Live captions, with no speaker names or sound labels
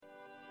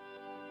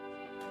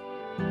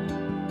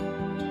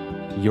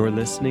You're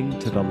listening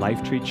to the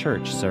Lifetree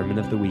Church Sermon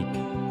of the Week.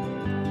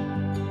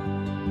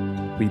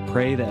 We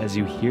pray that as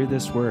you hear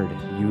this word,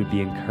 you would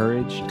be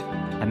encouraged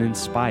and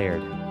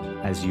inspired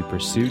as you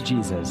pursue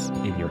Jesus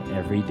in your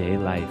everyday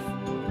life.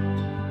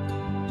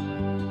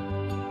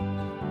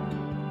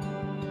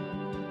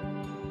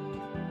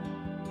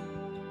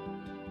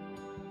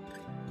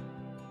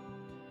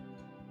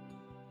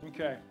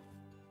 Okay.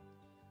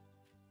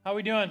 How are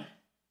we doing?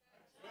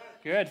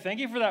 Good. Thank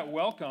you for that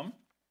welcome.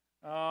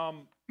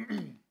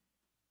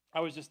 I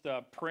was just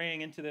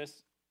praying into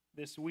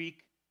this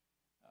week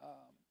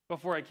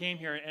before I came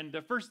here, and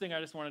the first thing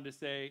I just wanted to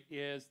say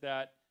is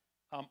that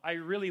I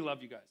really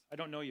love you guys. I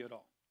don't know you at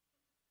all,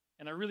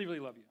 and I really,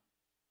 really love you.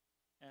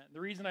 And the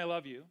reason I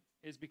love you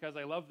is because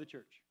I love the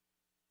church.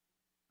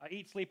 I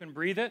eat, sleep, and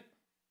breathe it.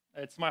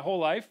 It's my whole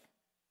life.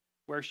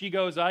 Where she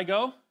goes, I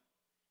go.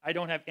 I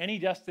don't have any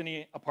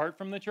destiny apart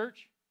from the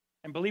church,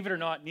 and believe it or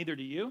not, neither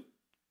do you.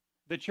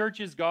 The church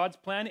is God's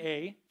plan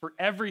A for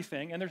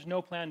everything, and there's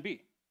no plan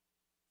B.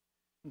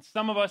 And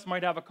some of us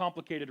might have a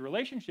complicated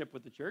relationship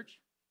with the church,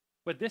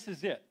 but this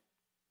is it.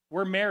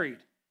 We're married.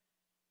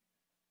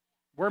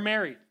 We're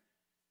married.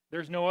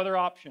 There's no other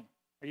option.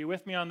 Are you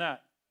with me on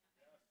that?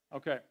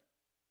 Okay.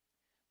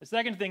 The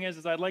second thing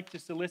is I'd like to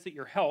solicit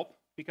your help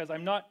because I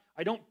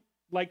don't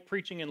like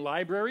preaching in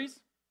libraries.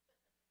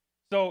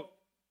 So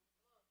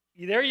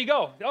there you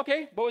go.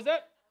 Okay, what was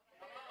that?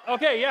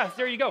 Okay, yes,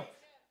 there you go.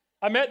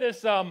 I met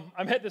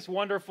this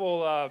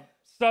wonderful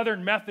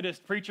Southern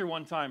Methodist preacher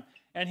one time,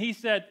 and he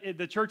said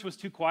the church was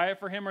too quiet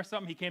for him or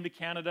something. He came to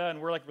Canada, and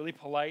we're like really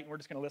polite, and we're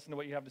just going to listen to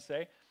what you have to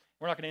say.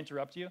 We're not going to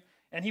interrupt you.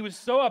 And he was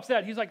so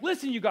upset. He's like,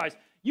 listen, you guys,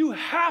 you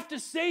have to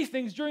say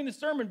things during the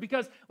sermon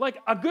because like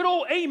a good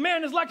old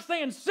amen is like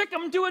saying sick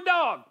 'em to a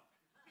dog.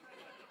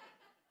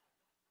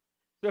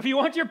 So if you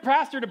want your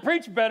pastor to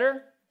preach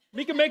better,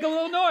 he can make a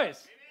little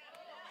noise.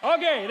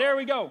 Okay, there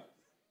we go.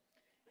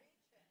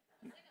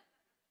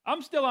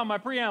 I'm still on my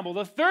preamble.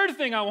 The third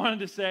thing I wanted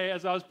to say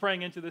as I was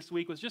praying into this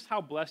week was just how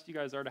blessed you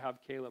guys are to have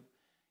Caleb.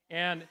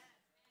 And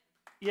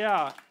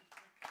yeah,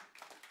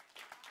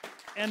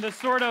 and the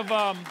sort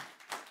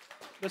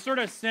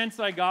of sense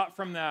I got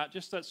from that,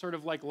 just that sort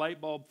of like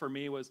light bulb for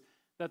me was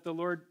that the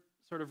Lord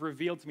sort of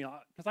revealed to me,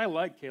 because I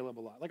like Caleb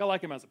a lot. Like I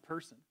like him as a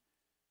person.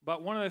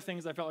 But one of the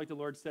things I felt like the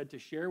Lord said to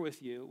share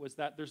with you was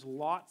that there's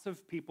lots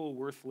of people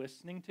worth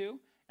listening to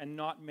and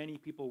not many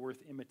people worth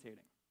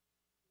imitating,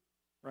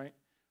 right?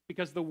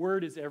 Because the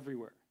word is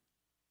everywhere,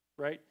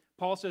 right?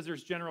 Paul says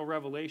there's general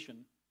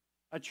revelation.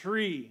 A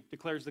tree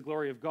declares the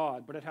glory of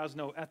God, but it has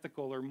no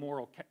ethical or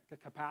moral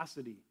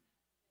capacity.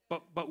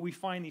 But we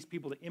find these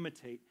people to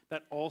imitate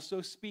that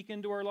also speak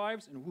into our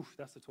lives, and woof,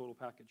 that's the total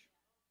package.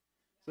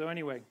 So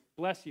anyway,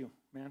 bless you,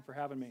 man, for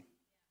having me.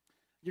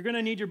 You're going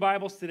to need your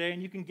Bibles today,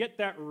 and you can get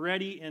that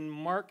ready in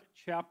Mark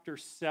chapter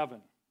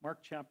 7. Mark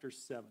chapter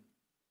 7.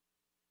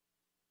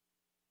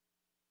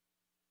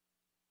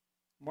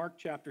 Mark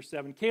chapter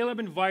 7. Caleb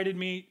invited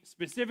me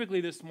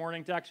specifically this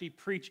morning to actually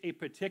preach a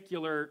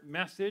particular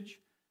message.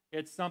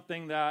 It's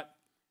something that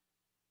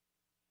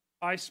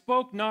I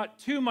spoke not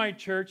to my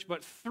church,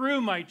 but through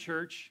my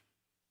church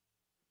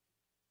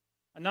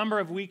a number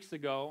of weeks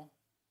ago.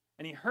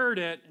 And he heard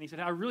it, and he said,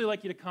 I'd really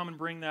like you to come and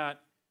bring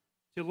that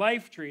to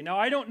Lifetree. Now,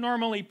 I don't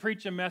normally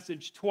preach a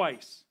message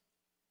twice.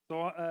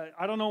 So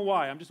I don't know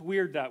why. I'm just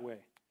weird that way.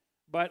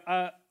 But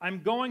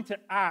I'm going to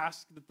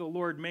ask that the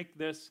Lord make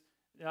this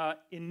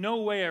in no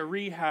way a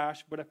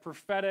rehash, but a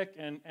prophetic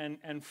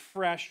and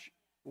fresh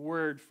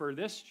word for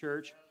this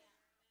church.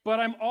 But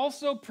I'm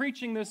also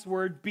preaching this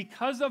word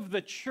because of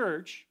the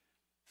church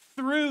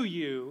through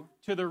you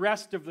to the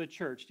rest of the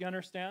church. Do you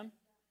understand?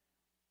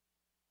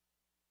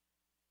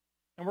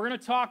 And we're going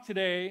to talk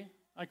today,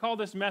 I call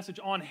this message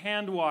on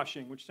hand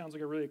washing, which sounds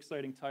like a really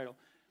exciting title.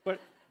 But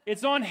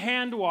it's on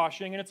hand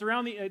washing, and it's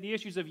around the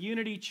issues of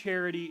unity,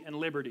 charity, and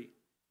liberty.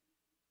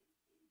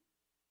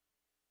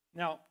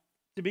 Now,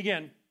 to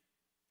begin,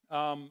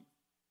 a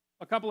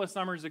couple of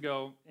summers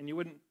ago, and you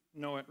wouldn't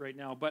know it right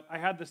now, but I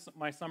had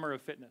my summer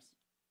of fitness.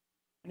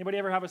 Anybody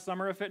ever have a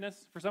summer of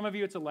fitness? For some of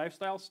you, it's a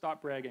lifestyle.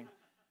 Stop bragging.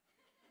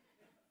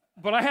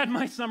 But I had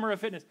my summer of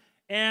fitness,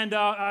 and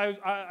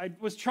I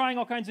was trying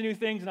all kinds of new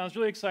things, and I was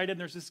really excited. And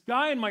there's this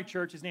guy in my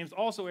church. His name's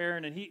also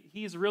Aaron, and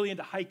he's really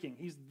into hiking.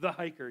 He's the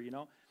hiker, you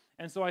know.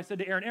 And so I said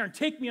to Aaron,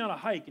 take me on a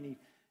hike,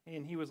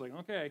 and he was like,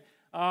 okay.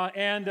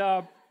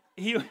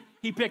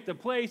 He picked a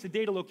place, a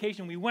date, a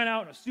location. We went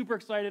out, and I was super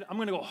excited. I'm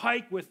going to go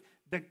hike with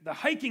the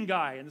hiking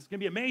guy, and it's going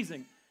to be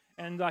amazing.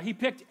 And he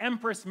picked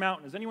Empress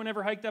Mountain. Has anyone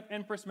ever hiked up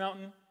Empress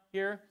Mountain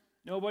here?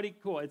 Nobody?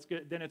 Cool. It's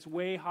good. Then it's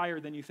way higher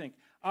than you think.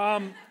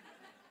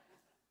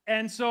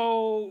 And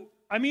so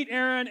I meet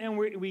Aaron, and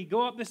we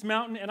go up this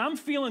mountain, and I'm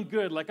feeling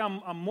good. Like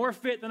I'm more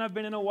fit than I've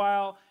been in a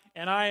while,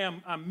 and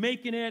I'm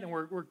making it, and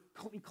we're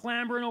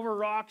clambering over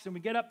rocks, and we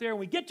get up there, and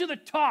we get to the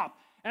top,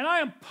 and I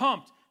am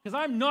pumped because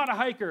I'm not a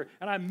hiker,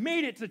 and I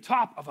made it to the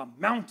top of a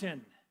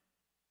mountain.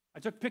 I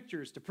took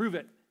pictures to prove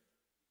it.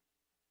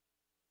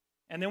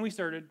 And then we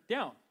started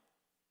down.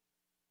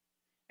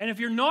 And if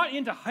you're not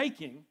into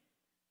hiking,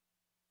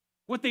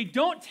 What they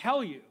don't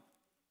tell you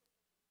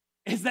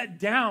is that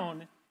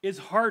down is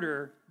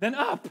harder than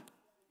up,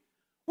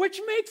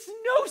 which makes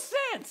no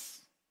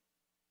sense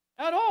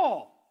at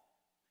all.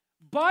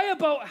 By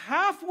about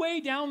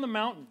halfway down the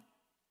mountain,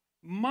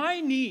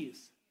 my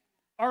knees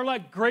are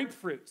like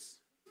grapefruits,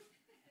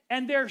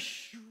 and they're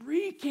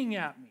shrieking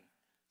at me,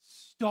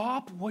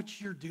 "Stop what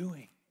you're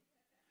doing."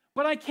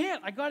 But I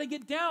can't. I got to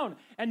get down.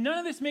 And none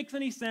of this makes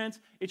any sense.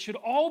 It should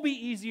all be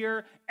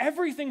easier.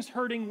 Everything's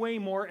hurting way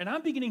more. And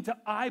I'm beginning to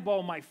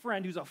eyeball my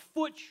friend who's a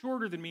foot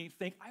shorter than me,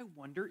 think, I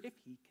wonder if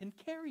he can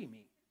carry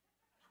me.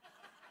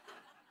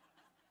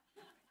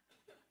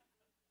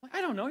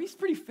 I don't know. He's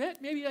pretty fit.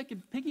 Maybe I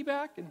could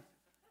piggyback.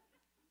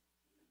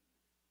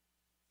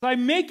 So I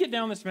make it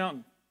down this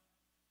mountain.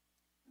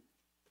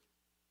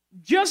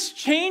 Just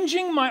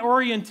changing my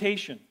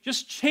orientation,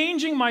 just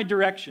changing my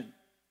direction,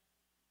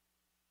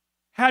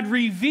 had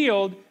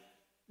revealed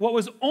what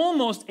was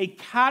almost a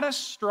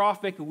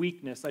catastrophic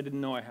weakness I didn't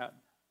know I had.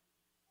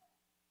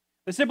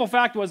 The simple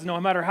fact was, no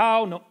matter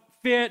how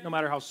fit, no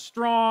matter how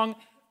strong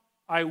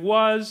I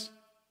was,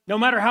 no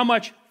matter how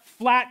much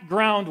flat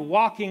ground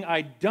walking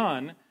I'd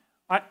done,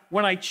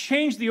 when I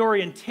changed the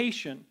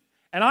orientation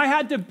and I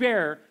had to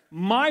bear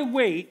my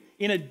weight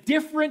in a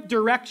different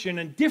direction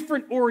and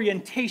different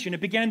orientation,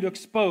 it began to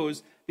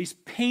expose these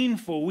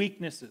painful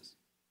weaknesses.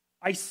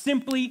 I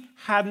simply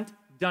hadn't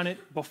done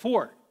it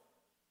before.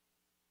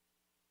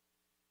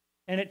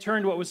 And it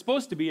turned what was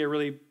supposed to be a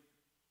really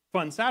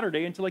fun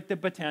Saturday into like the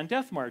Bataan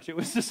Death March. It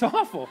was just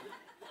awful.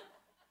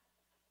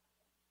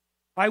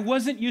 I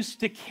wasn't used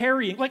to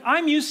carrying,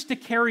 I'm used to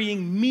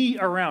carrying me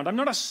around. I'm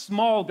not a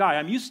small guy.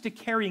 I'm used to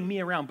carrying me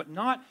around, but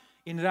not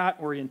in that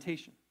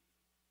orientation.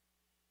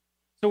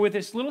 So with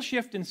this little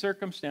shift in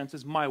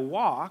circumstances, my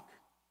walk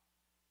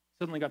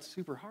suddenly got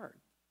super hard.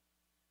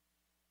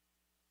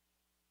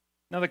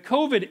 Now the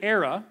COVID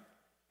era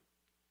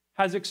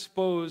has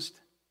exposed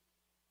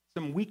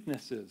some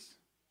weaknesses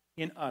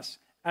in us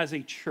as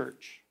a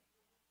church.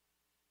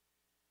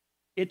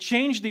 It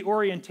changed the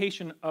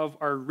orientation of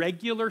our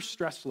regular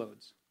stress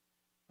loads,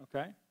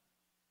 okay?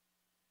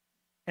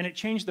 And it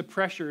changed the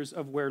pressures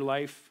of where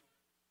life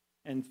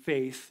and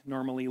faith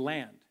normally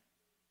land.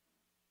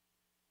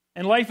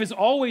 And life is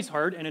always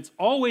hard, and it's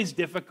always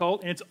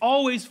difficult, and it's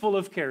always full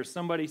of cares.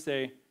 Somebody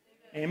say,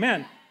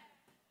 Amen.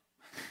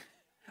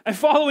 And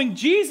following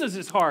Jesus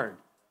is hard.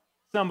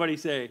 Somebody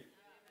say,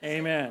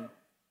 Amen.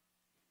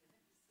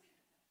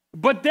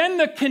 But then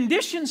the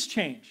conditions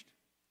changed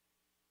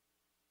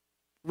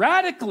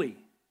radically.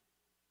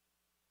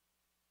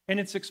 And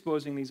it's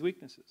exposing these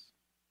weaknesses.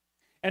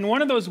 And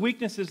one of those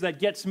weaknesses that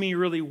gets me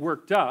really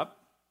worked up,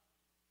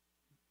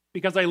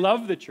 because I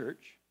love the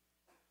church,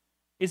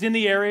 is in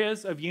the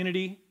areas of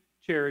unity,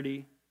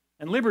 charity,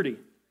 and liberty.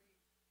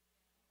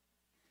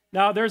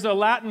 Now, there's a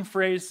Latin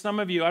phrase, some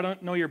of you, I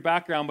don't know your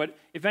background, but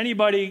if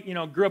anybody,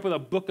 grew up with a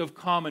Book of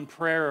Common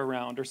Prayer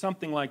around or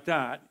something like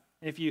that,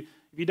 if you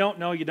don't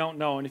know, you don't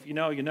know, and if you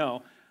know, you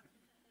know.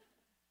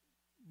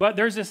 But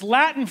there's this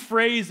Latin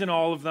phrase in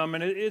all of them,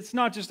 and it's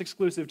not just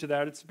exclusive to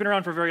that. It's been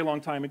around for a very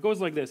long time. It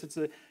goes like this. It's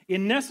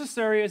in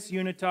necessarius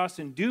unitas,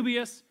 in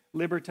dubius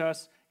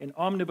libertas, in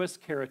omnibus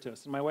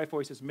caritas. And my wife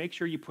always says, make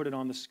sure you put it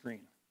on the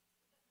screen.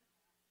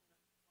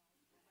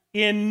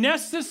 In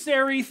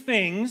necessary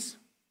things,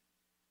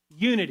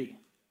 unity.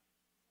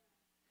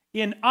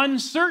 In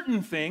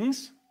uncertain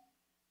things,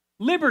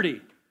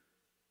 liberty.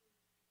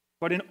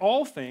 But in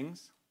all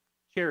things,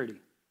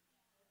 charity.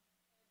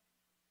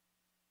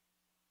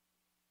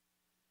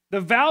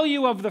 The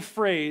value of the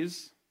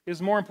phrase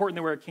is more important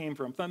than where it came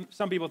from.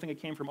 Some people think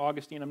it came from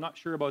Augustine. I'm not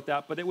sure about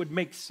that, but it would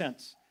make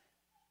sense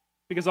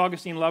because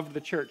Augustine loved the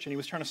church and he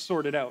was trying to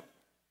sort it out.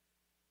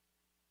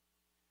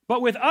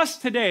 But with us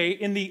today,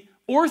 in the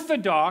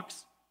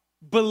Orthodox,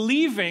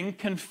 believing,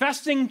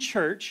 confessing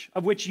church,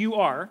 of which you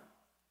are,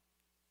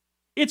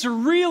 it's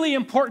really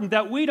important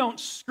that we don't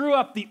screw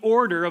up the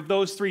order of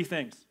those three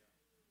things.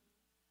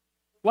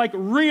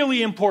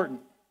 Really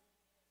important.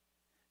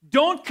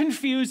 Don't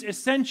confuse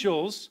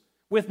essentials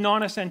with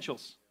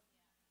non-essentials.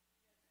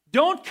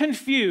 Don't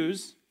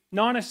confuse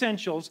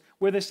non-essentials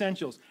with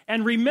essentials.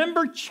 And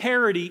remember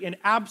charity in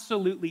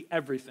absolutely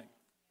everything.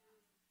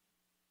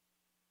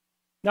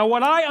 Now,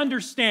 what I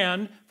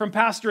understand from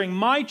pastoring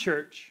my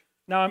church,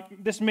 now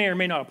this may or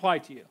may not apply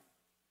to you,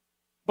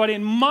 but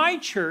in my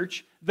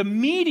church, the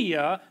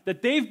media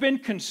that they've been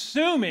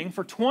consuming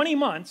for 20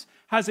 months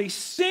has a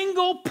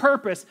single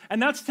purpose,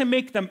 and that's to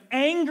make them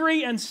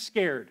angry and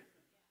scared.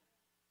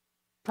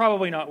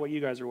 Probably not what you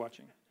guys are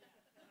watching.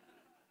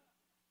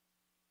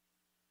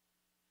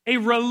 A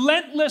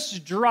relentless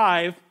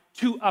drive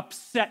to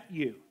upset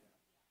you.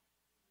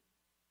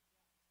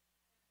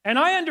 And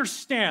I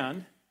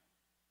understand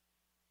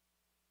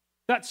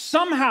that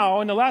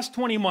somehow in the last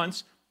 20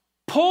 months,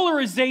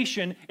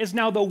 polarization is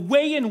now the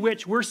way in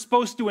which we're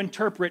supposed to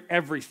interpret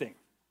everything.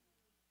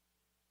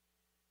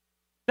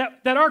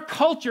 That our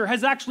culture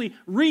has actually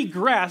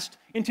regressed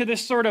into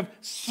this sort of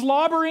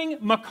slobbering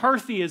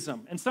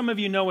McCarthyism. And some of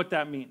you know what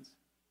that means.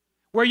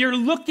 Where you're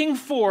looking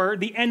for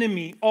the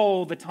enemy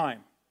all the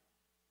time.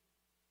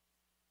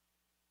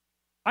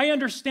 I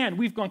understand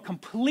we've gone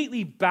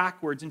completely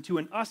backwards into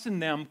an us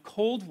and them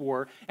Cold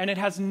War, and it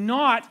has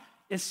not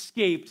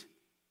escaped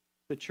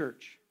the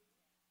church.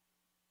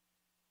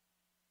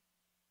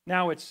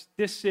 Now it's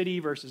this city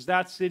versus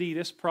that city,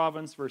 this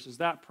province versus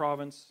that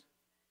province,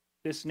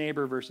 this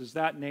neighbor versus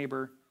that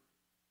neighbor,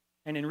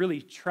 and in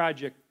really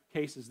tragic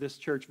cases, this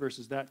church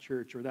versus that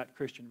church, or that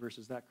Christian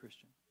versus that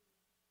Christian.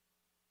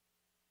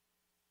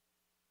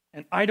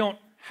 And I don't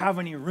have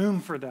any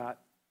room for that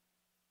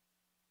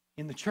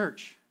in the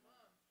church.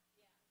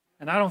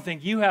 And I don't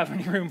think you have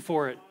any room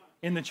for it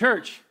in the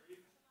church.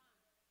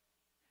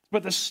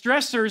 But the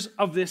stressors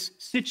of this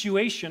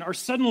situation are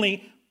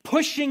suddenly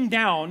pushing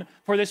down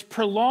for this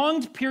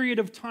prolonged period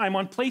of time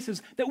on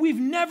places that we've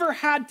never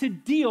had to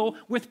deal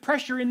with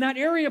pressure in that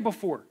area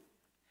before.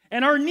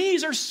 And our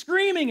knees are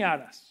screaming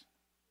at us.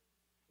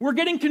 We're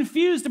getting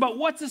confused about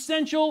what's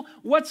essential,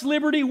 what's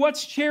liberty,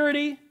 what's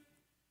charity.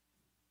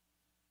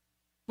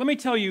 Let me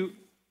tell you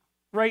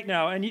right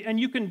now, and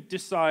you can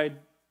decide,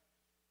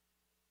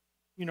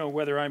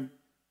 whether I'm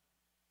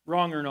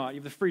wrong or not.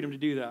 You have the freedom to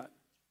do that.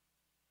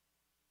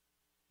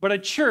 But a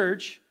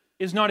church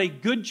is not a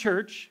good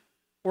church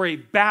or a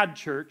bad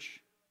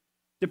church,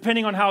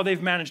 depending on how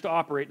they've managed to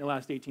operate in the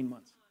last 18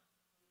 months.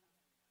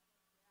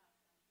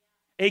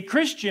 A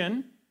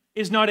Christian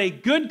is not a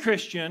good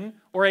Christian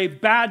or a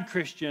bad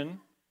Christian,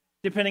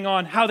 depending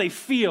on how they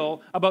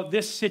feel about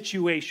this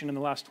situation in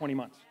the last 20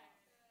 months.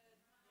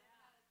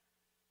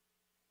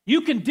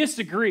 You can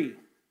disagree,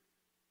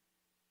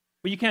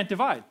 but you can't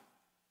divide.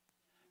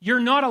 You're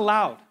not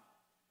allowed.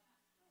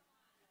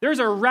 There's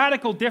a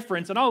radical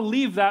difference, and I'll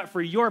leave that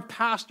for your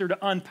pastor to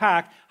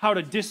unpack how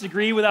to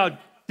disagree without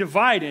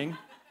dividing.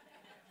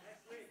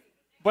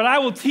 But I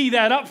will tee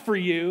that up for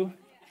you.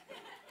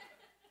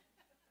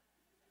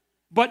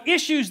 But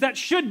issues that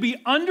should be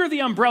under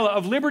the umbrella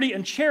of liberty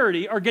and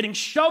charity are getting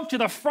shoved to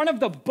the front of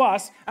the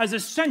bus as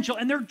essential,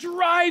 and they're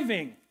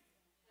driving.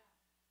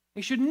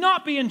 They should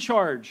not be in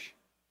charge.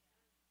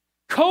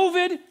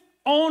 COVID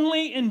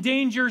only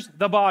endangers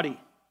the body.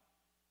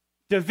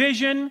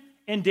 Division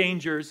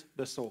endangers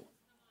the soul.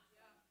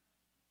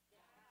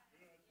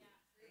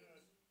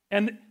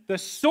 And the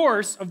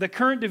source of the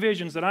current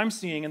divisions that I'm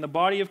seeing in the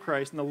body of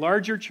Christ and the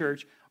larger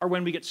church are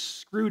when we get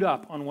screwed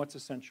up on what's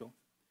essential.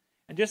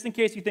 And just in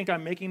case you think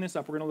I'm making this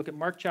up, we're going to look at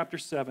Mark chapter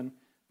 7,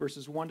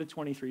 verses 1 to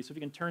 23. So if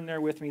you can turn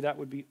there with me, that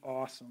would be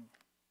awesome.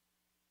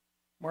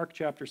 Mark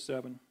chapter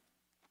 7.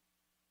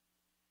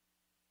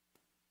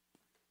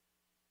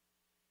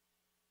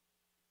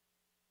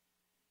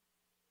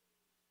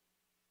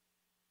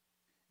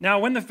 Now,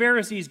 when the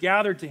Pharisees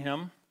gathered to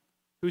him,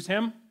 who's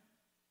him?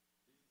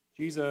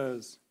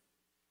 Jesus.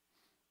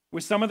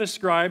 With some of the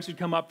scribes who'd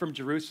come up from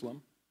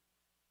Jerusalem,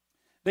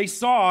 they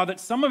saw that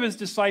some of his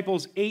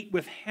disciples ate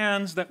with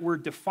hands that were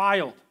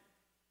defiled,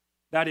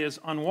 that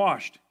is,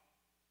 unwashed.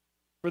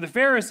 For the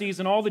Pharisees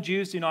and all the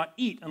Jews do not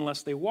eat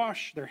unless they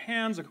wash their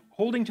hands,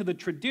 holding to the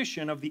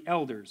tradition of the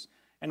elders.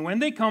 And when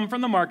they come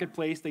from the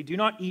marketplace, they do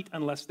not eat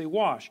unless they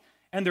wash.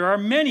 And there are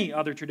many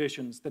other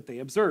traditions that they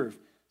observe,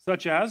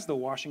 such as the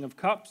washing of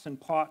cups and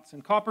pots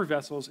and copper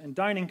vessels and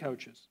dining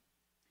couches.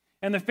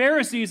 And the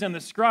Pharisees and the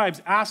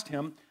scribes asked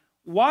him,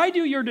 "Why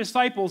do your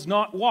disciples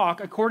not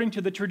walk according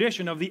to the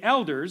tradition of the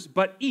elders,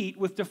 but eat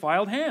with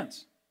defiled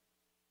hands?"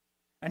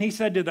 And he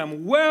said to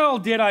them, "Well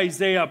did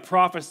Isaiah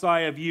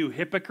prophesy of you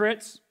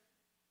hypocrites."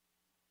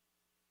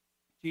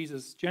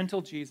 Jesus,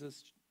 gentle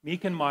Jesus,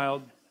 meek and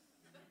mild.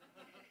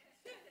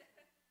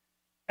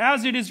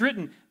 As it is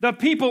written, "The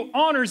people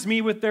honors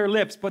me with their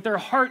lips, but their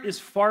heart is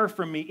far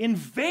from me. In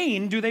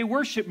vain do they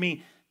worship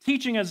me,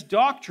 teaching as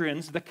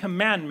doctrines the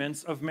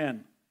commandments of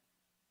men.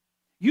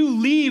 You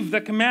leave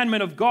the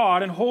commandment of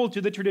God and hold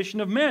to the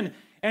tradition of men."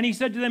 And he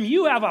said to them,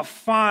 "You have a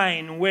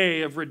fine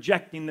way of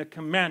rejecting the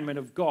commandment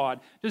of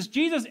God." Does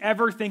Jesus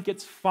ever think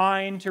it's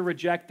fine to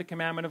reject the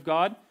commandment of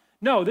God?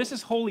 No, this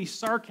is holy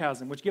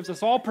sarcasm, which gives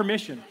us all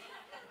permission.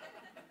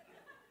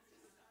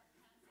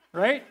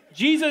 Right?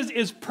 Jesus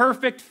is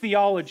perfect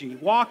theology.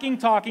 Walking,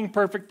 talking,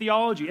 perfect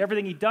theology.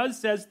 Everything he does,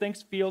 says,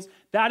 thinks, feels,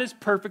 that is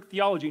perfect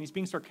theology. And he's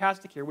being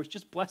sarcastic here, which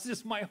just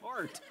blesses my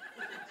heart.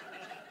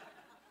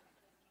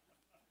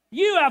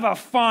 You have a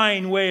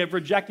fine way of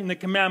rejecting the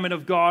commandment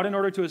of God in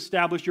order to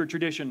establish your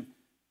tradition.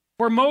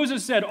 For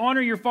Moses said,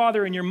 "Honor your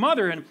father and your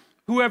mother, and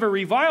whoever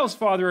reviles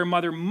father or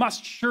mother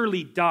must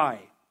surely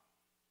die."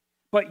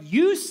 But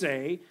you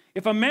say,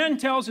 "If a man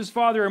tells his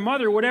father or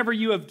mother, 'Whatever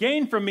you have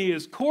gained from me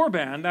is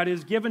korban,' that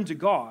is given to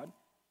God,"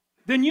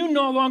 then you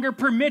no longer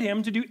permit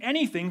him to do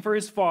anything for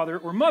his father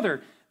or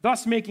mother,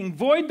 thus making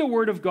void the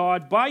word of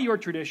God by your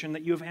tradition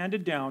that you have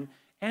handed down,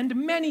 and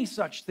many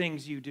such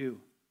things you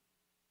do.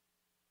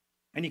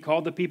 And he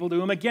called the people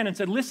to him again and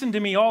said, "Listen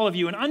to me, all of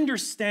you, and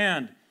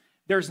understand.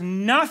 There's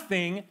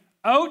nothing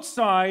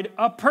outside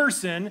a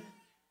person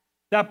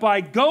that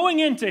by going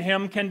into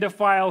him can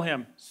defile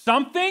him."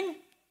 Something?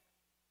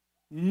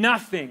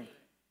 Nothing.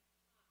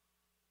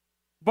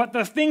 But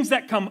the things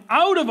that come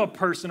out of a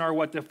person are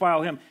what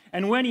defile him.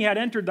 And when he had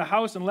entered the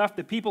house and left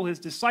the people, his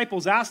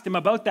disciples asked him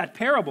about that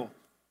parable.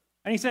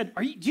 And he said,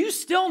 do you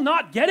still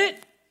not get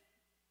it?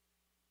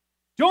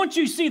 Don't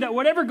you see that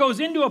whatever goes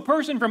into a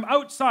person from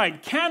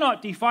outside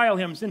cannot defile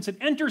him, since it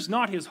enters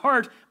not his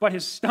heart, but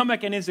his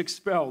stomach, and is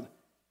expelled?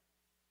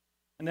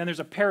 And then there's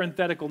a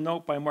parenthetical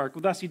note by Mark.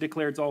 Thus he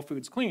declares all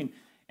foods clean.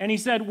 And he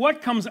said,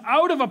 what comes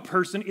out of a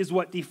person is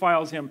what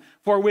defiles him.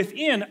 For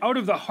within, out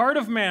of the heart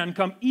of man,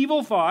 come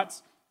evil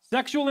thoughts,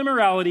 sexual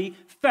immorality,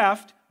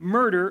 theft,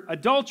 murder,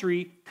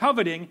 adultery,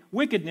 coveting,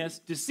 wickedness,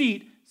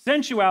 deceit,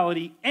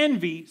 sensuality,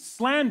 envy,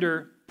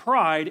 slander,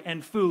 pride,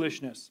 and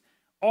foolishness.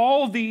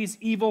 All these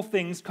evil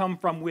things come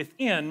from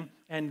within,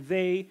 and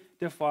they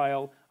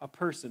defile a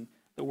person.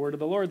 The word of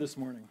the Lord this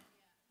morning.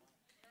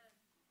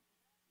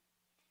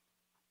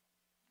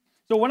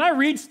 So when I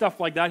read stuff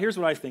like that, here's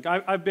what I think.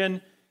 I've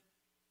been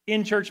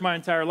in church my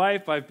entire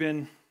life. I've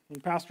been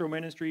in pastoral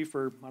ministry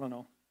for,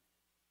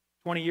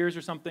 20 years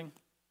or something.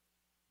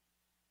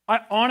 I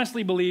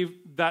honestly believe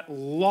that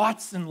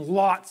lots and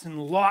lots and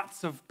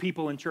lots of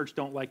people in church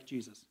don't like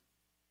Jesus.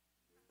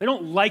 They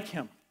don't like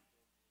him.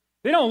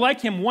 They don't like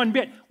him one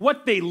bit.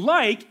 What they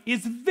like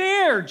is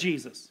their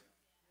Jesus,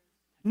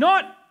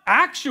 not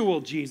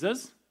actual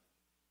Jesus.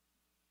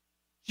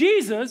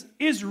 Jesus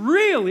is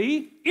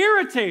really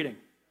irritating.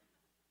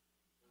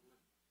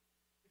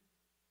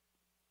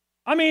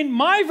 I mean,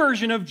 my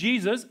version of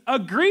Jesus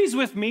agrees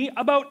with me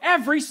about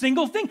every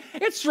single thing.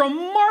 It's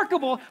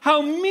remarkable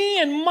how me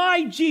and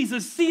my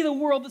Jesus see the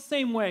world the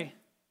same way,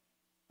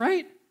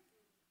 right?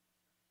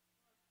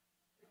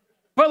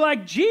 But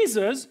like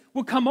Jesus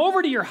will come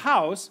over to your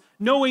house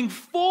knowing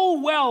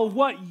full well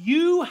what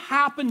you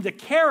happen to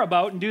care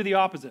about and do the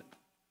opposite.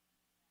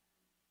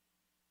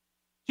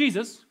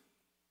 Jesus,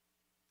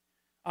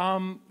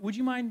 would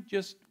you mind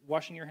just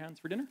washing your hands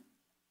for dinner?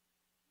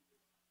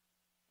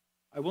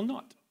 I will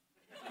not.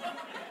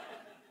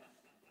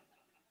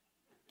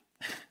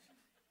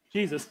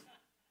 Jesus,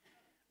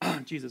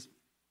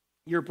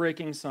 you're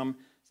breaking some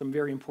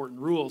very important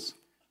rules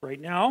right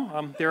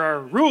now. There are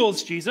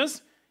rules,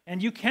 Jesus,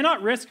 and you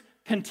cannot risk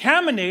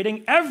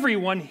contaminating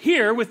everyone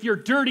here with your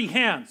dirty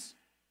hands.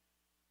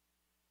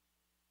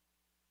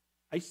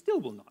 I still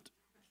will not.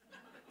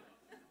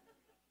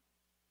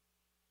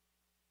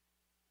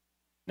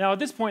 Now, at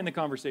this point in the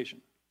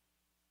conversation,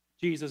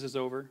 Jesus is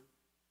over.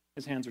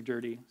 His hands are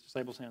dirty. His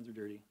disciples' hands are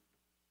dirty.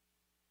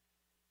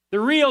 The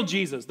real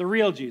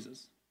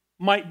Jesus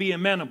might be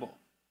amenable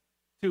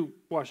to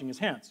washing his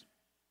hands.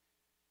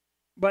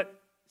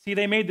 But, see,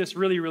 they made this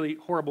really, really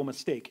horrible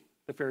mistake,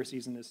 the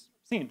Pharisees in this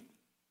scene.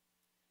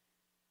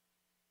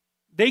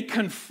 They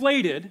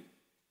conflated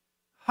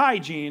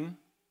hygiene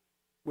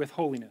with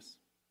holiness.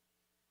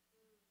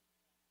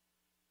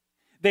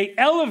 They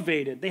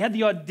had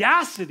the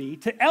audacity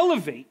to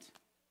elevate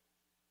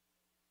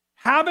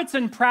habits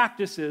and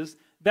practices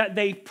that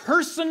they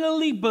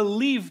personally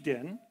believed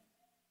in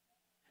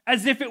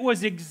as if it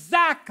was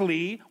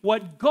exactly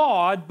what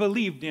God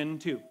believed in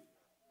too.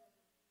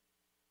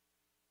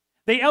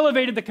 They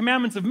elevated the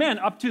commandments of men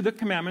up to the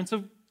commandments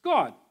of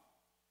God.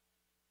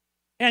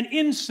 And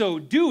in so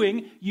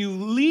doing, you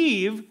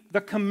leave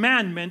the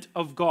commandment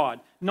of God.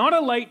 Not a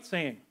light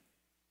saying.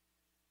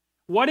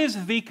 What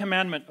is the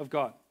commandment of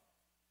God?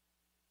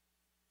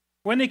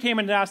 When they came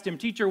and asked him,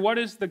 Teacher, what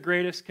is the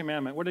greatest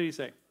commandment? What did he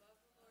say?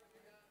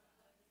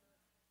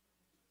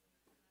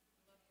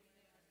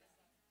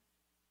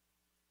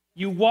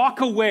 You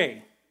walk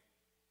away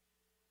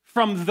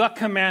from the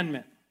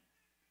commandment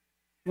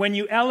when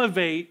you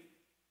elevate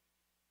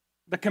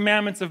the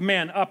commandments of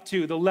men up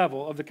to the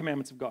level of the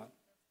commandments of God.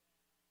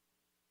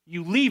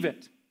 You leave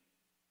it.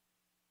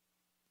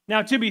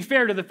 Now, to be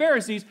fair to the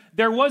Pharisees,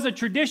 there was a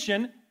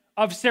tradition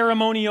of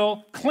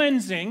ceremonial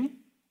cleansing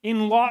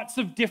in lots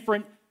of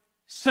different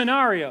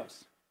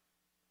scenarios.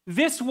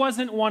 This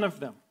wasn't one of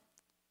them.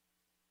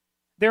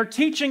 They're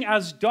teaching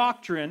as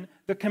doctrine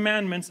the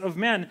commandments of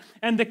men.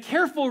 And the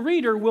careful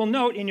reader will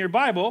note in your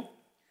Bible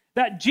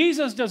that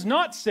Jesus does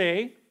not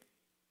say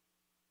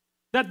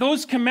that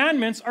those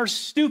commandments are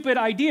stupid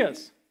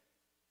ideas.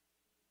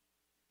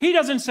 He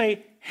doesn't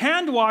say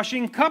hand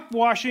washing, cup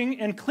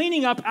washing, and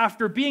cleaning up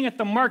after being at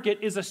the market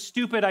is a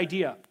stupid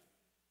idea.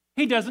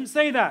 He doesn't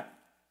say that.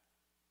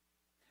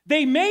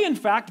 They may, in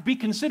fact, be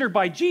considered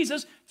by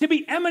Jesus to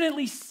be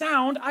eminently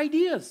sound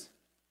ideas.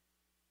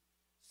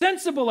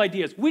 Sensible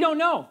ideas. We don't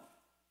know.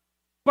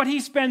 But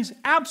he spends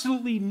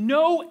absolutely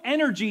no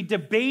energy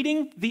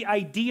debating the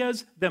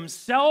ideas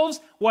themselves.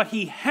 What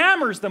he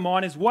hammers them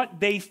on is what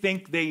they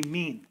think they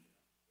mean.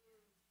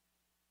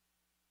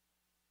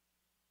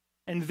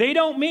 And they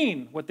don't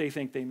mean what they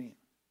think they mean.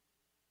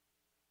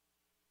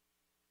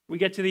 We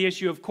get to the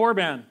issue of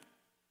Korban. I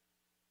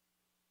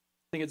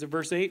think it's at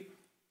verse 8.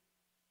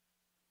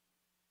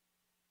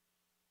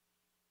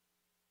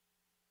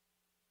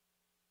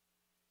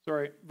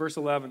 Sorry, verse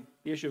 11,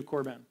 the issue of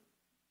Korban.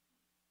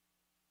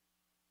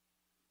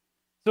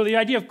 So the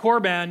idea of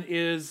Korban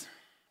is,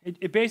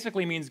 it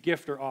basically means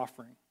gift or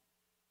offering,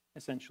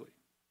 essentially.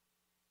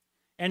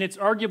 And it's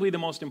arguably the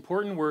most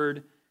important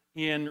word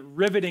in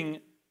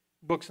riveting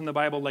books in the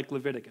Bible like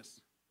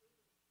Leviticus.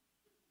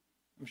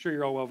 I'm sure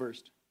you're all well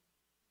versed.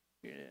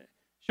 It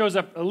shows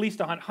up at least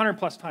 100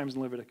 plus times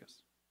in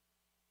Leviticus.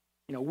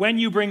 When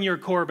you bring your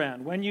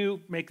korban, when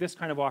you make this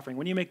kind of offering,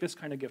 when you make this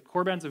kind of gift,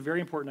 korban's a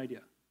very important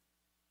idea.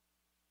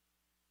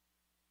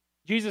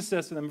 Jesus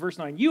says to them, verse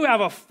 9, you have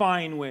a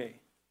fine way.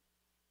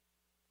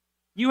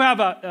 You have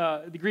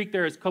the Greek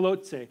there is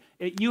kolotse.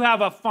 You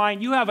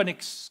have an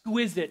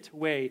exquisite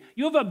way.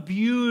 You have a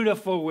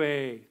beautiful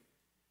way.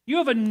 You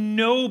have a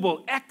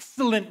noble,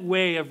 excellent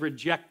way of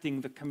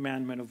rejecting the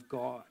commandment of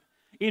God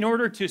in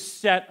order to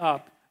set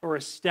up or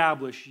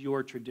establish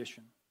your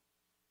tradition.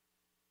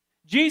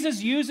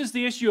 Jesus uses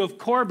the issue of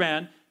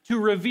korban to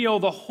reveal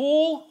the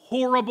whole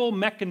horrible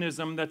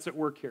mechanism that's at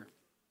work here.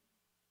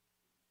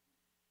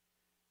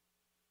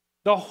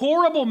 The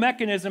horrible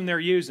mechanism they're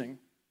using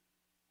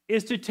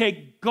is to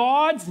take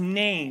God's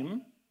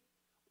name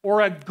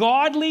or a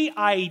godly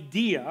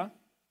idea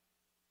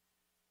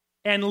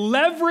and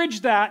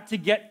leverage that to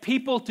get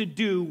people to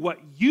do what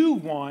you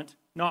want,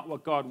 not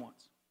what God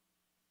wants.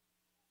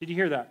 Did you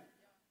hear that?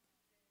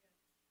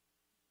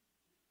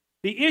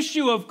 The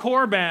issue of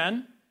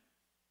korban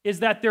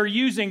is that they're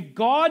using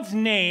God's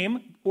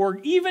name or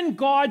even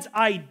God's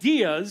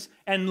ideas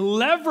and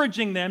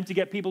leveraging them to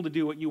get people to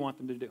do what you want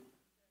them to do,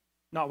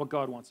 not what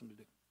God wants them to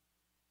do.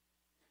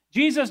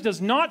 Jesus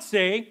does not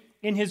say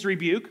in his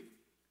rebuke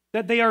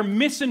that they are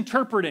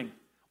misinterpreting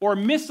or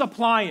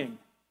misapplying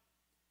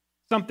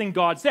something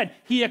God said.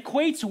 He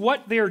equates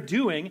what they're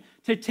doing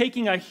to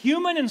taking a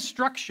human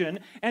instruction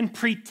and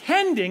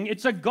pretending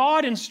it's a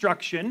God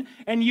instruction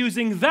and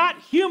using that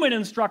human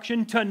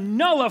instruction to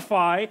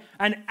nullify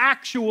an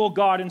actual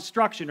God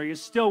instruction. Are you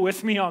still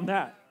with me on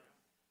that?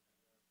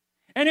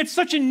 And it's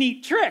such a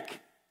neat trick,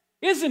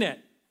 isn't it?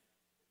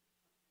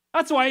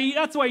 That's why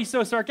he's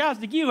so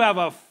sarcastic. You have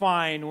a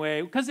fine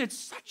way, because it's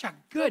such a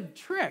good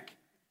trick.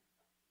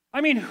 I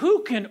mean,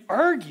 who can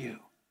argue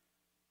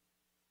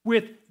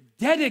with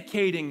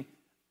dedicating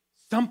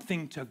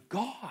something to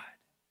God?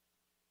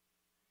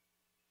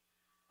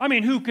 I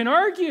mean, who can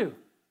argue?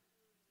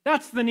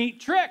 That's the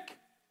neat trick.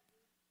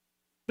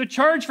 The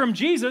charge from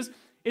Jesus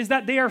is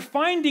that they are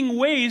finding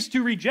ways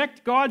to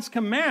reject God's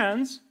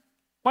commands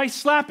by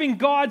slapping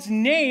God's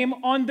name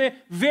on the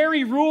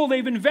very rule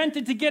they've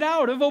invented to get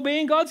out of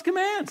obeying God's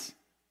commands.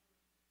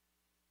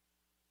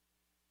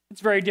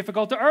 It's very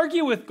difficult to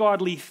argue with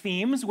godly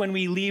themes when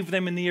we leave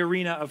them in the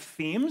arena of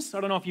themes.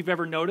 I don't know if you've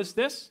ever noticed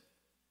this.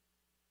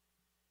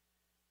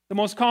 The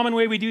most common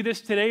way we do this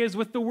today is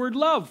with the word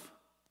love.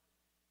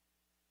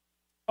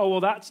 Oh,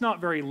 well, that's not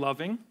very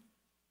loving.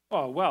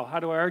 Oh, well, how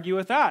do I argue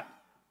with that?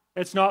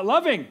 It's not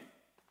loving.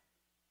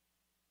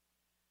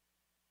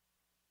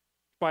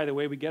 By the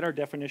way, we get our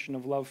definition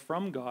of love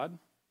from God.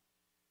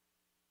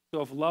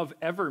 So if love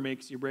ever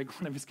makes you break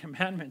one of his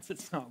commandments,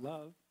 it's not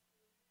love.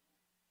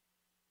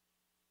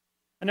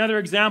 Another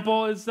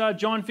example is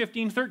John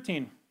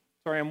 15:13.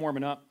 Sorry, I'm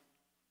warming up.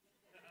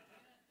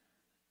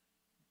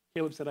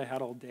 Caleb said I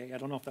had all day. I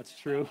don't know if that's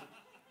true.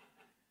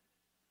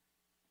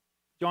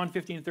 John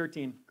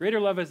 15:13. Greater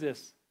love is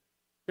this.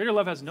 Greater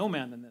love has no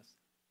man than this,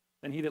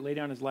 than he that laid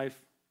down his life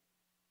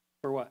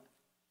for what?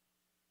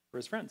 For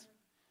his friends.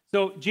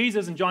 So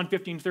Jesus in John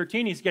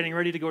 15:13, he's getting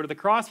ready to go to the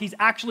cross. He's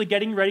actually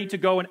getting ready to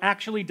go and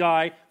actually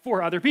die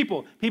for other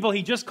people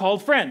he just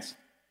called friends.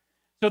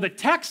 So the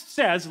text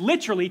says,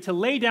 literally, to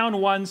lay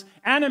down one's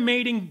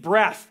animating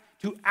breath,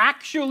 to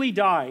actually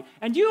die.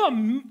 And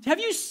have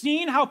you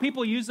seen how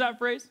people use that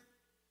phrase?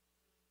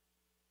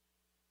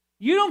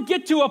 You don't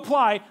get to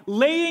apply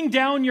laying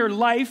down your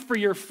life for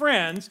your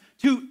friends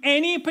to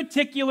any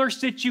particular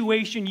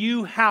situation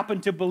you happen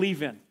to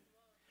believe in.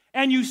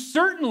 And you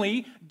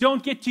certainly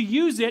don't get to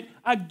use it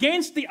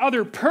against the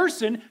other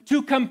person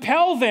to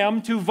compel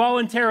them to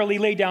voluntarily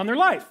lay down their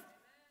life.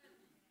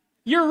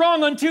 You're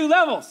wrong on two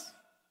levels.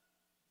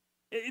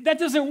 That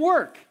doesn't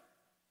work.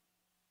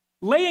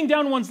 Laying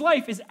down one's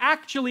life is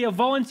actually a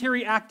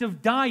voluntary act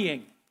of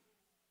dying.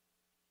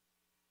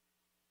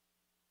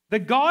 The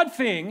God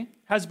thing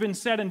has been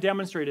said and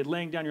demonstrated,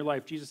 laying down your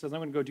life. Jesus says, I'm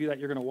going to go do that,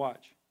 you're going to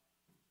watch.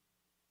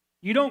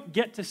 You don't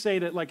get to say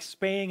that like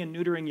spaying and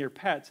neutering your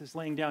pets is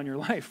laying down your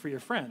life for your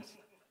friends.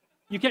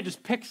 You can't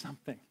just pick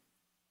something.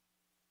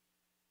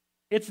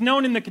 It's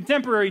known in the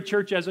contemporary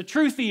church as a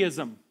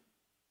trutheism.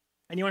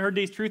 Anyone heard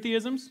these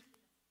trutheisms?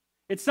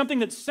 It's something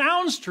that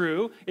sounds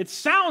true, it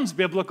sounds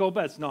biblical,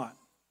 but it's not.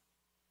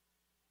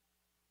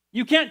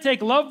 You can't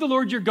take love the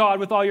Lord your God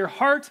with all your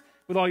heart,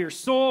 with all your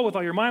soul, with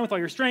all your mind, with all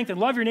your strength, and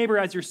love your neighbor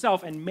as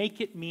yourself and make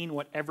it mean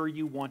whatever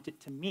you want it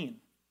to mean.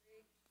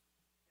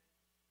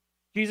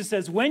 Jesus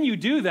says, when you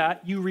do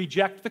that, you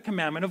reject the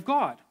commandment of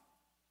God.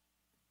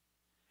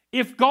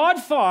 If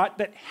God thought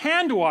that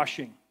hand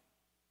washing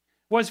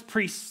was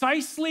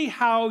precisely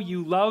how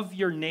you love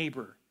your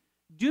neighbor,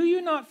 do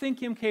you not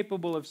think him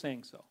capable of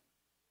saying so?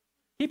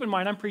 Keep in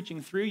mind, I'm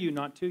preaching through you,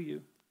 not to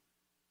you.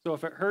 So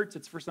if it hurts,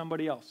 it's for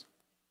somebody else.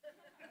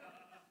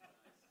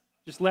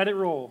 Just let it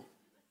roll.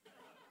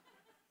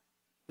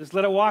 Just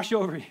let it wash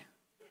over you.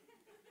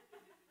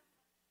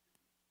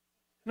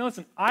 Now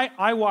listen,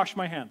 I wash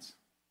my hands.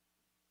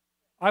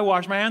 I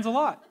wash my hands a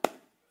lot.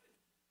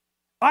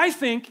 I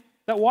think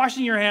that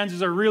washing your hands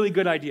is a really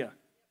good idea.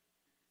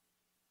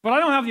 But I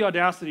don't have the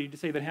audacity to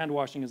say that hand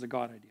washing is a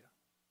God idea.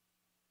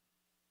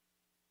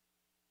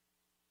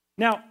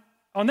 Now,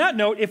 on that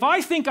note, if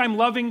I think I'm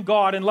loving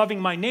God and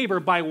loving my neighbor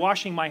by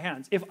washing my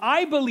hands, if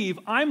I believe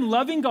I'm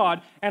loving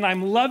God and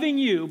I'm loving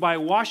you by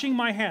washing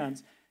my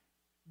hands,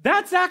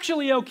 that's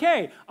actually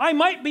okay. I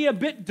might be a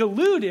bit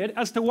deluded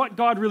as to what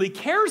God really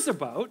cares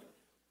about,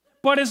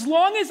 but as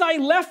long as I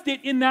left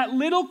it in that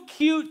little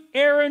cute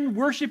Aaron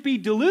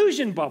worshipy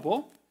delusion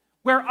bubble,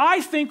 where I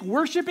think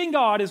worshiping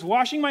God is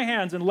washing my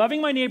hands and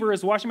loving my neighbor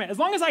is washing my hands, as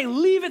long as I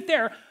leave it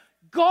there,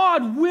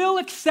 God will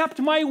accept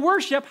my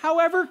worship,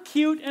 however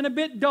cute and a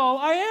bit dull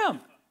I am.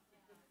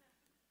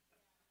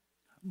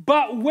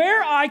 But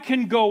where I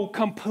can go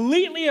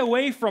completely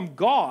away from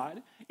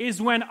God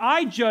is when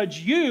I judge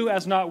you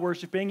as not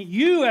worshiping,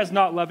 you as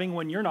not loving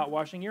when you're not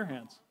washing your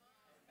hands.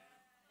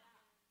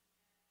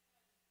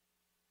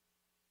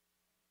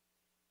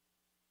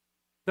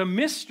 The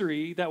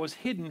mystery that was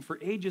hidden for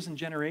ages and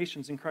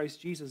generations in Christ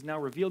Jesus, now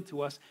revealed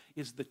to us,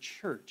 is the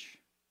church.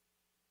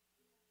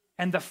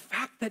 And the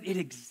fact that it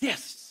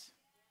exists,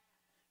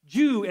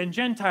 Jew and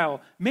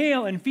Gentile,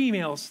 male and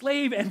female,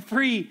 slave and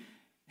free,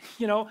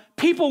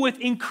 people with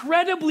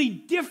incredibly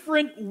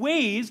different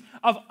ways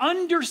of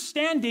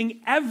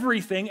understanding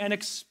everything and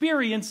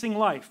experiencing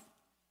life.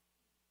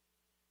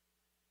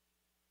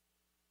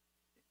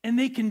 And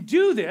they can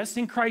do this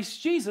in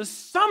Christ Jesus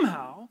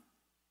somehow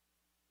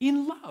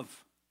in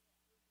love.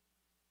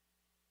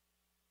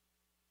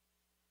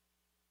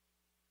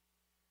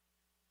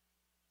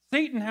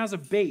 Satan has a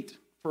bait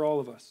for all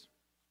of us.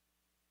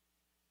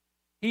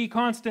 He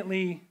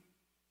constantly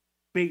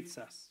baits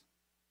us.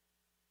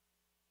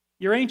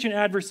 Your ancient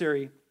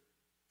adversary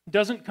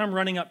doesn't come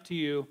running up to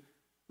you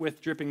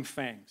with dripping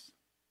fangs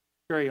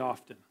very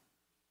often.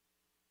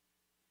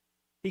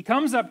 He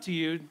comes up to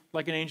you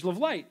like an angel of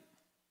light.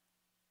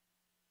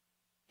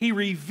 He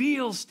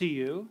reveals to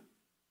you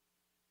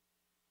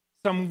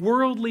some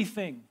worldly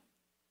thing,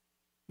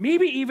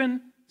 maybe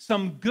even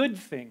some good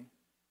thing,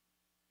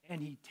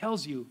 and he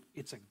tells you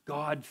it's a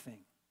God thing.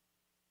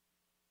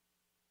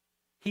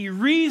 He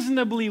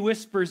reasonably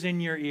whispers in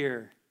your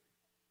ear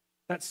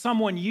that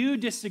someone you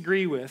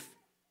disagree with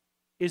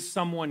is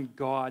someone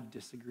God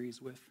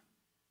disagrees with.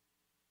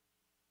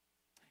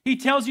 He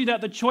tells you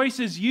that the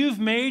choices you've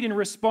made in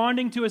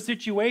responding to a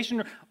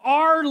situation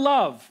are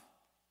love,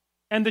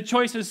 and the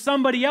choices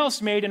somebody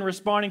else made in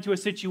responding to a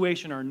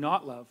situation are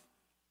not love.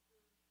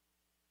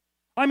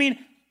 I mean,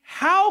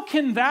 how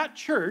can that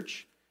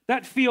church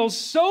that feels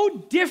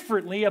so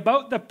differently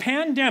about the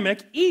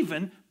pandemic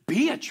even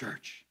be a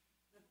church?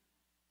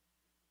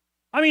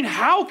 I mean,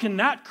 how can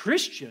that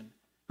Christian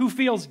who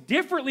feels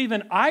differently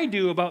than I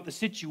do about the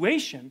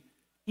situation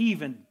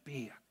even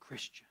be a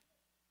Christian?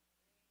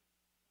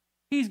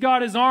 He's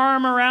got his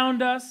arm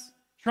around us,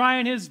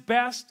 trying his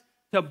best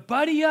to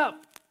buddy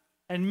up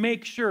and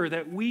make sure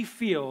that we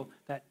feel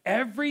that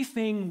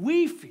everything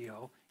we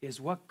feel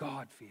is what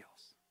God feels.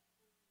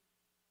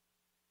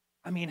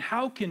 I mean,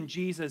 how can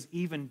Jesus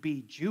even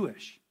be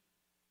Jewish?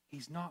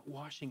 He's not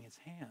washing his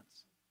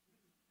hands.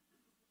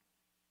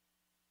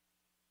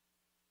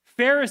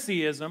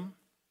 Phariseeism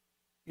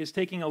is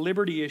taking a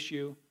liberty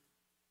issue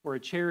or a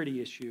charity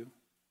issue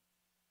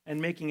and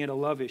making it a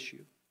love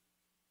issue.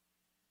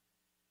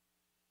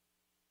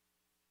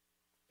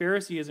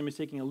 Phariseeism is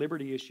taking a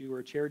liberty issue or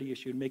a charity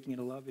issue and making it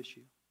a love issue.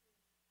 Do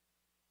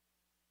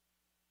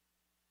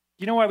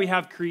you know why we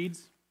have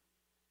creeds?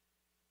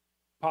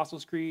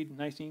 Apostles' Creed,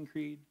 Nicene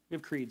Creed. We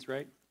have creeds,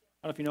 right?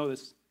 I don't know if you know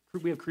this.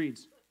 We have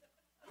creeds.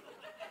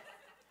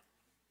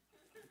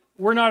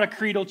 We're not a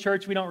creedal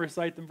church. We don't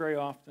recite them very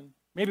often.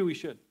 Maybe we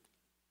should.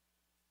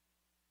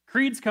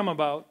 Creeds come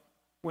about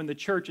when the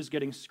church is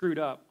getting screwed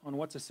up on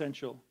what's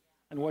essential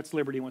and what's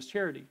liberty and what's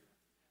charity.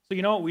 So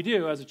you know what we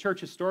do as a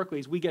church historically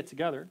is we get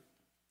together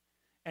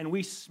and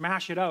we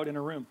smash it out in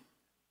a room.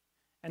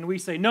 And we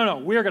say, no,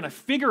 we're going to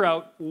figure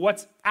out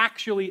what's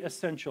actually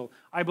essential.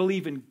 I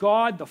believe in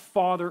God, the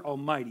Father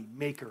Almighty,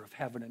 maker of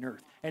heaven and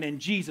earth, and in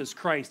Jesus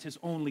Christ, his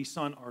only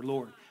Son, our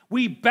Lord.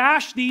 We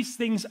bash these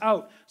things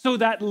out so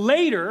that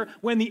later,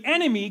 when the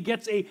enemy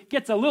gets a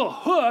little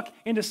hook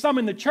into some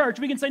in the church,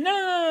 we can say,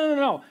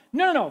 no.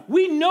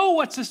 We know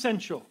what's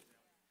essential.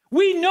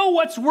 We know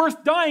what's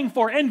worth dying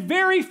for, and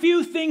very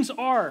few things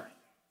are.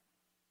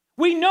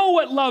 We know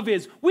what love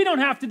is. We don't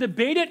have to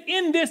debate it.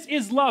 In this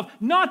is love.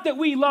 Not that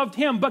we loved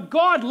him, but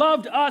God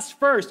loved us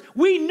first.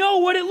 We know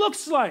what it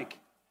looks like.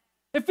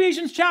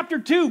 Ephesians chapter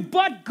 2,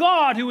 but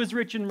God who is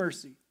rich in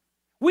mercy.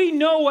 We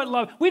know what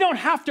love. We don't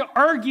have to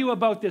argue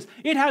about this.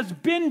 It has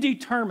been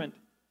determined.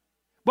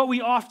 But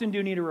we often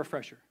do need a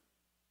refresher.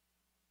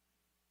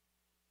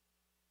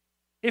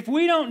 If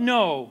we don't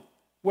know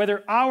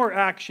whether our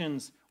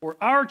actions or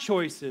our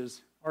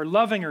choices are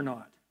loving or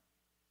not,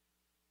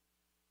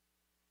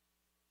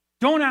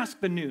 don't ask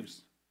the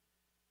news.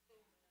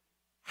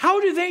 How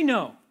do they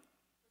know?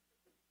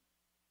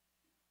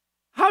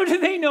 How do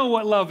they know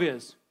what love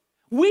is?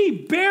 We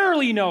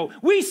barely know.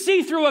 We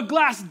see through a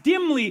glass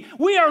dimly.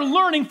 We are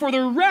learning for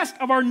the rest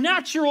of our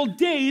natural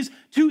days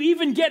to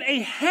even get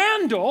a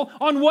handle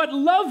on what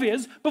love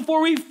is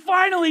before we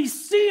finally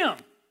see Him.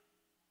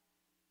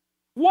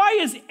 Why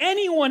is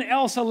anyone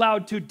else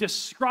allowed to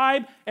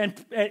describe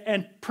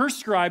and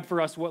prescribe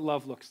for us what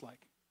love looks like?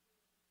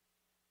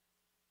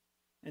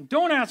 And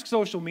don't ask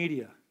social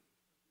media.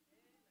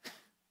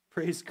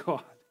 Praise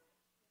God.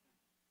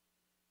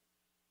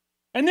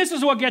 And this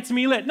is what gets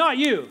me lit, not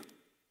you.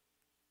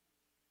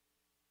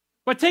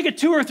 But take a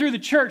tour through the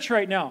church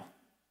right now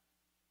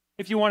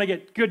if you want to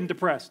get good and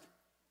depressed.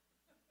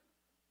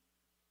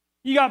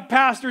 You got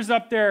pastors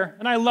up there,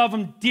 and I love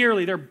them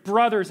dearly. They're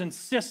brothers and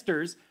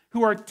sisters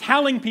who are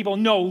telling people,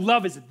 no,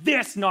 love is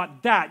this,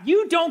 not that.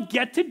 You don't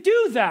get to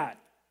do that.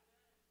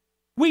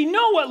 We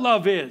know what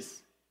love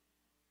is.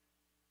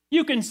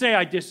 You can say,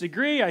 I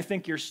disagree, I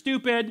think you're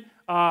stupid,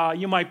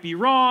 you might be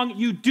wrong.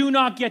 You do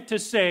not get to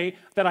say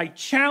that I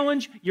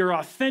challenge your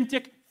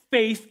authentic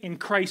faith in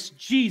Christ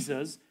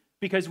Jesus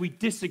because we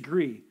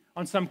disagree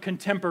on some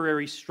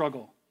contemporary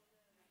struggle.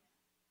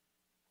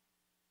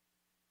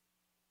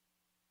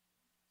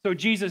 So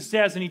Jesus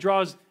says, and he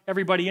draws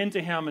everybody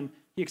into him, and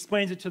he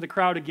explains it to the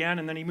crowd again,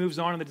 and then he moves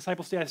on, and the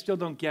disciples say, I still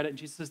don't get it. And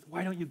Jesus says,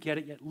 why don't you get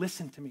it yet?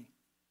 Listen to me.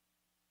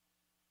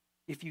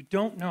 If you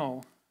don't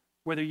know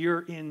whether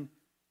you're in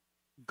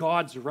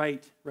God's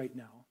right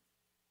now,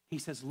 he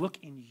says, look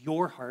in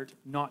your heart,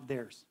 not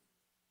theirs.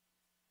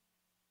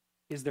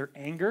 Is there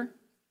anger,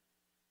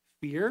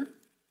 fear,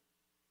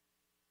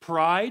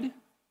 pride,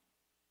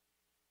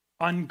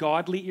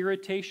 ungodly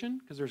irritation?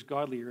 Because there's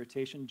godly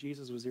irritation.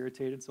 Jesus was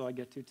irritated, so I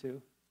get to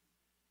too.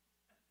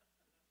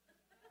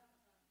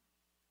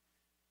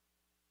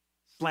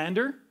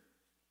 Slander,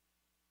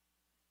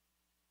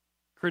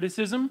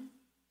 criticism,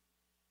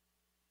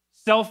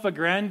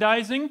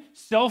 self-aggrandizing,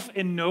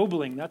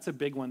 self-ennobling. That's a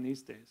big one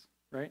these days,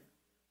 right?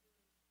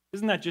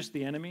 Isn't that just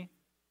the enemy?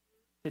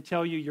 To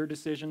tell you your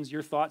decisions,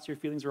 your thoughts, your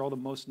feelings are all the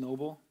most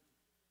noble.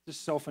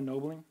 Just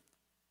self-ennobling.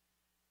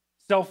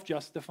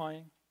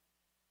 Self-justifying.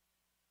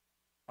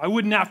 I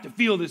wouldn't have to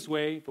feel this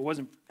way if it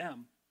wasn't for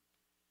them.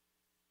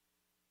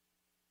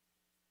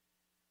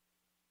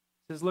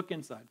 It says, look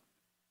inside.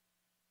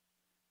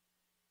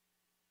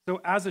 So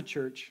as a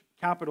church,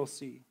 capital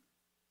C,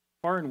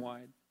 far and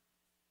wide,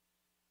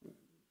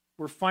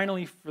 we're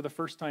finally, for the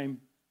first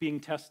time, being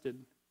tested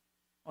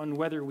on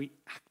whether we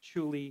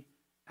actually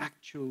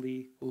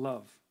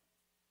love.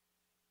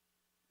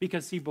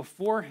 Because, see,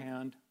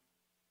 beforehand,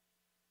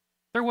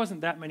 there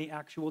wasn't that many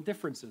actual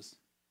differences.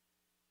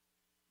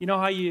 You know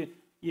how you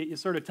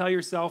sort of tell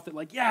yourself that,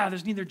 like, yeah,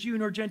 there's neither Jew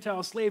nor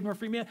Gentile, slave nor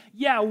free man.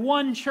 Yeah,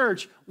 one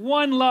church,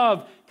 one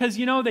love. Because,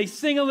 they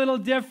sing a little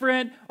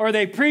different, or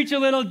they preach a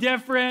little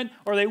different,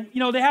 or they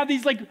have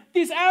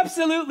these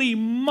absolutely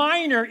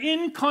minor,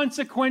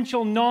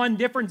 inconsequential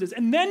non-differences.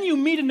 And then you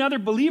meet another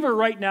believer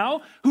right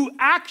now who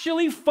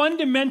actually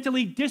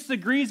fundamentally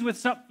disagrees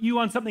with you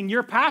on something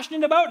you're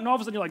passionate about, and all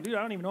of a sudden you're like, dude,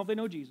 I don't even know if they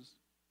know Jesus.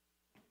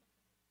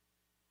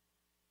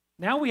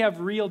 Now we have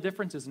real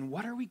differences, and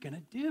what are we going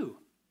to do?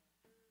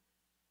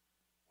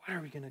 What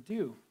are we going to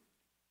do?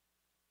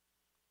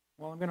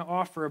 Well, I'm going to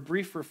offer a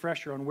brief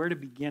refresher on where to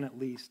begin at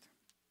least.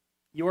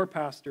 Your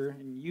pastor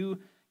and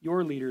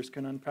your leaders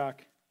can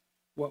unpack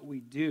what we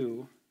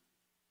do,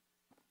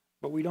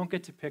 but we don't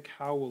get to pick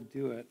how we'll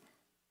do it.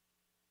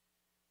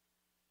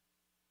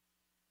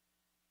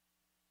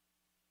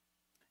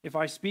 If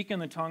I speak in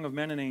the tongue of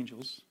men and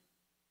angels,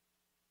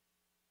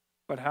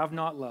 but have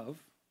not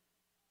love,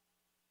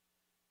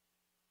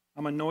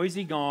 I'm a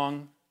noisy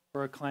gong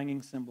or a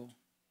clanging cymbal.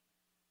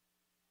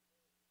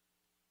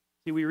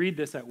 See, we read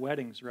this at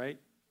weddings, right?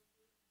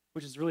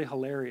 Which is really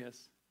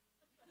hilarious.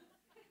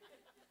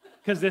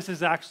 Because this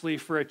is actually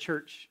for a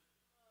church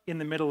in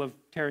the middle of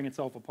tearing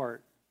itself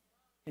apart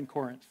in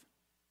Corinth.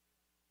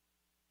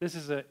 This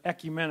is an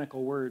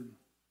ecumenical word,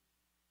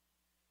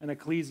 an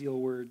ecclesial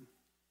word.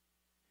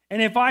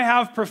 And if I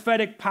have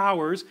prophetic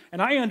powers,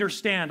 and I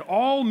understand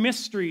all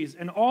mysteries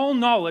and all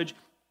knowledge,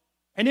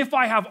 and if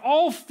I have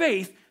all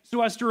faith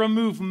so as to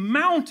remove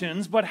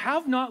mountains, but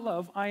have not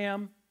love, I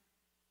am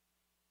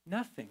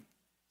nothing.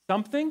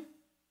 Something?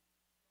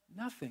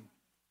 Nothing.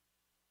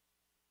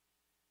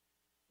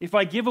 If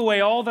I give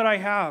away all that I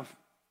have,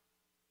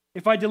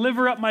 if I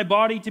deliver up my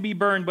body to be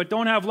burned but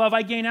don't have love,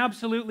 I gain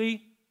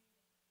absolutely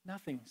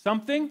nothing.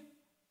 Something?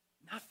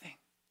 Nothing.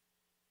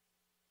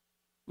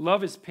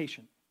 Love is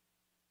patient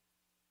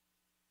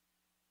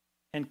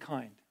and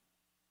kind.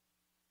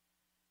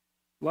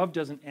 Love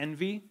doesn't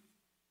envy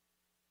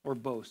or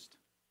boast.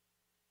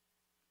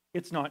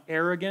 It's not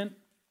arrogant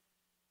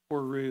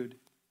or rude.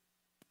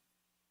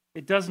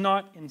 It does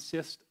not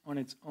insist on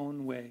its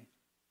own way.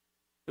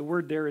 The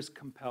word there is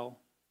compel.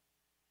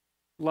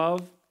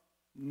 Love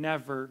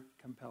never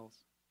compels.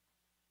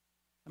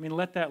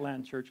 Let that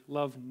land, church.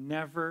 Love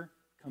never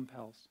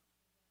compels.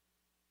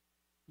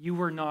 You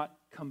were not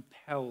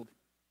compelled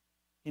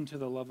into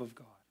the love of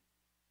God.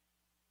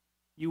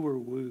 You were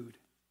wooed.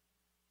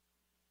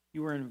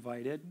 You were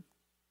invited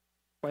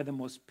by the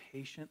most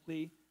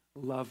patiently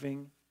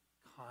loving,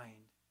 kind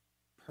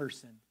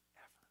person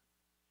ever.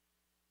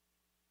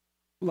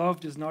 Love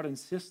does not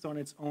insist on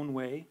its own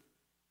way.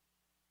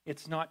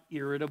 It's not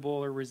irritable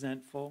or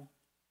resentful.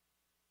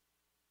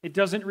 It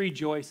doesn't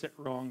rejoice at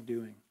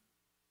wrongdoing,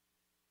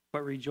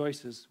 but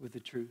rejoices with the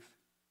truth.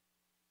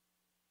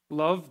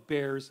 Love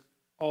bears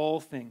all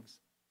things.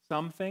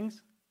 Some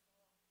things,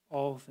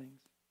 all things.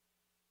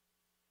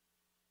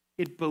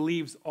 It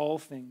believes all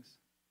things.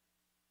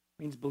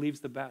 Means believes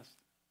the best.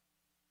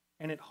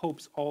 And it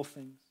hopes all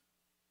things.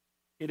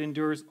 It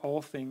endures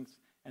all things.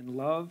 And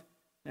love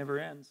never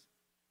ends.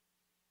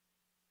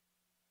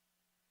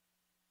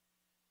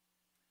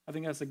 I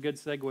think that's a good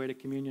segue to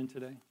communion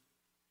today.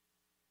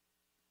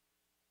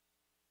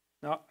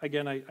 Now,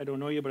 again, I don't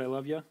know you, but I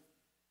love you.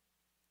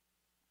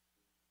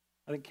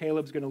 I think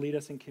Caleb's going to lead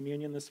us in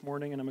communion this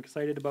morning, and I'm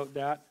excited about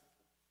that.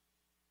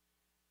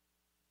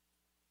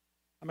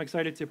 I'm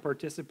excited to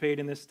participate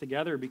in this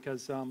together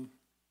because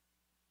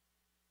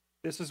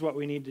this is what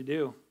we need to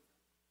do.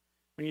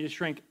 We need to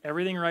shrink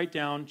everything right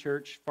down,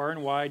 church, far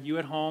and wide. You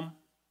at home,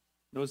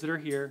 those that are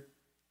here,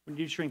 we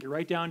need to shrink it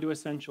right down to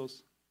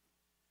essentials.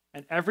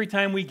 And every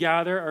time we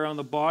gather around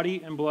the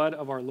body and blood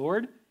of our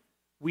Lord,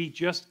 we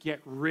just get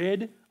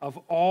rid of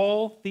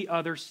all the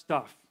other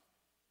stuff.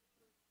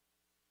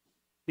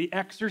 The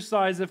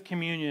exercise of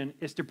communion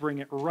is to bring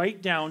it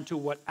right down to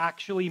what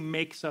actually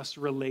makes us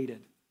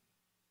related.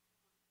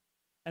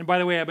 And by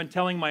the way, I've been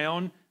telling my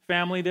own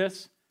family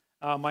this,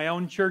 my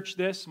own church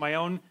this, my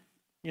own,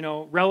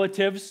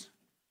 relatives.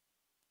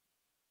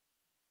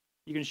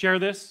 You can share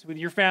this with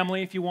your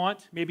family if you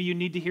want. Maybe you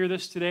need to hear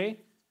this today.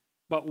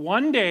 But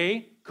one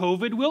day,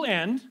 COVID will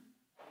end,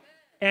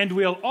 and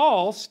we'll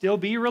all still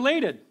be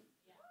related.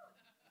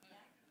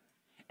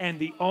 And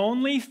the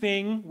only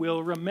thing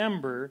we'll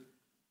remember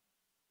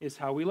is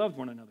how we loved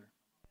one another.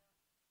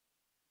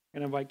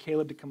 I'm going to invite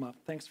Caleb to come up.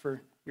 Thanks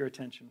for your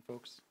attention,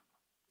 folks.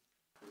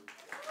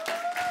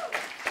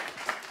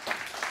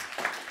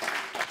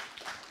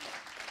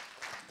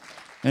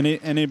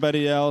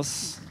 Anybody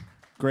else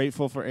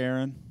grateful for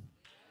Aaron?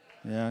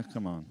 Yeah,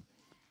 come on.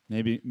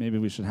 Maybe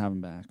we should have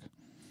him back.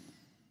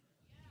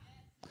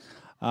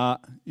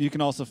 You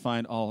can also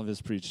find all of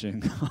his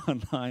preaching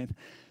online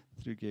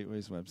through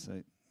Gateway's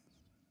website.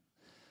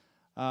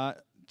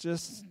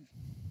 Just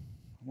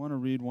want to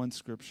read one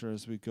scripture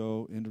as we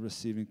go into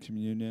receiving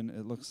communion.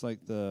 It looks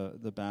like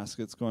the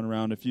basket's going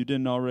around. If you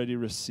didn't already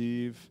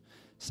receive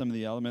some of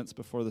the elements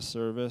before the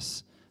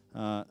service,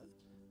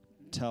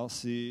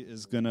 Telsey,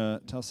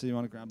 you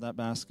want to grab that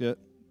basket?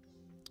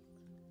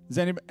 Does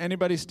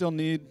anybody still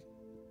need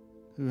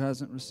who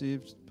hasn't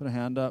received? Put a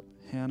hand up.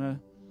 Hannah?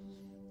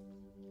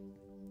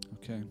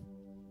 Okay.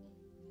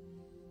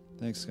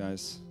 Thanks,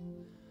 guys.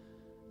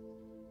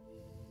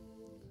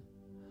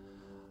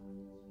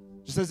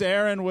 Just as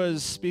Aaron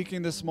was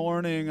speaking this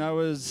morning, I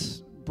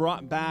was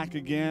brought back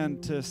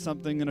again to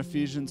something in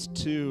Ephesians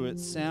 2.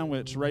 It's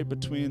sandwiched right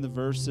between the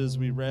verses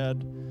we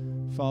read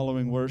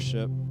following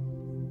worship.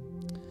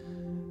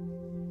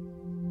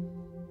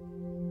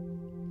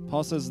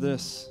 Paul says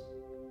this: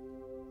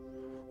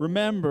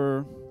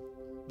 remember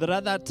that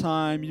at that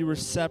time you were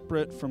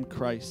separate from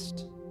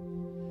Christ,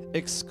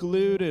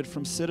 excluded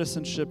from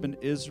citizenship in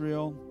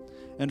Israel,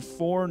 and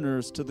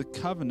foreigners to the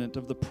covenant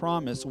of the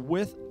promise,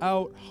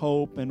 without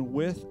hope and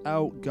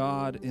without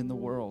God in the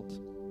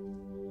world.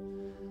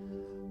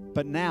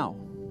 But now,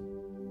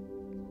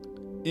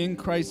 in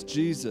Christ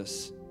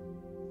Jesus,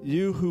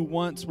 you who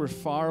once were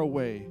far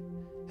away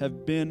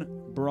have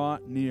been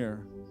brought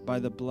near by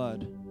the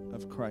blood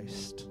of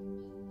Christ.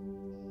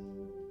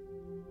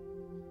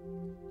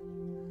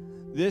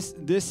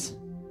 This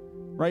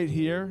right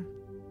here,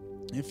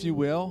 if you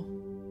will,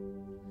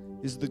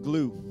 is the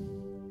glue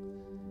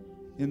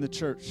in the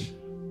church.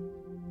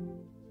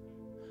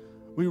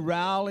 We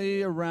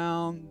rally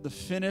around the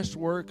finished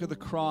work of the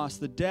cross,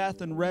 the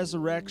death and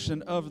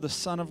resurrection of the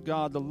Son of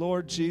God, the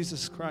Lord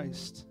Jesus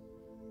Christ,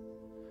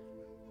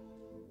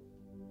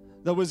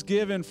 that was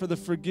given for the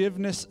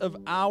forgiveness of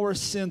our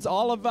sins,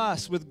 all of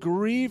us with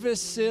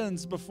grievous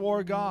sins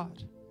before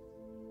God,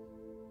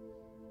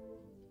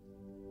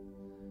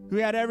 who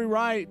had every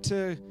right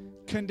to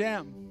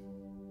condemn.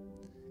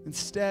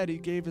 Instead, he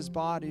gave his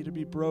body to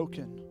be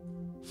broken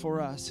for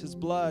us, his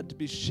blood to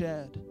be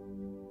shed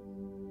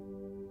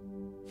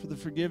for the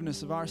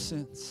forgiveness of our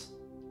sins.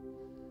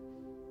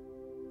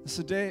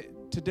 So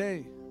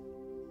today,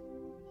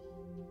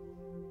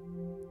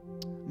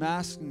 I'm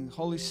asking,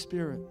 Holy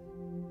Spirit,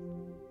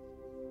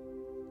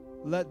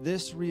 let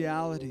this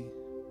reality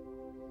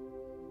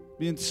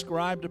be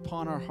inscribed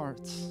upon our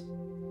hearts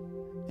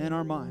and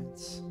our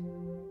minds.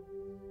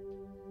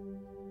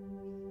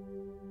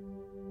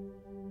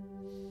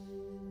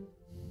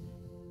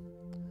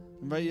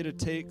 I invite you to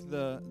take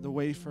the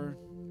wafer.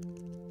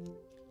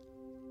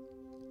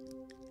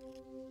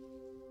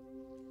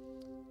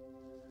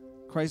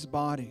 Christ's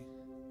body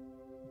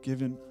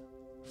given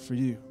for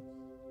you.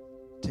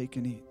 Take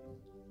and eat.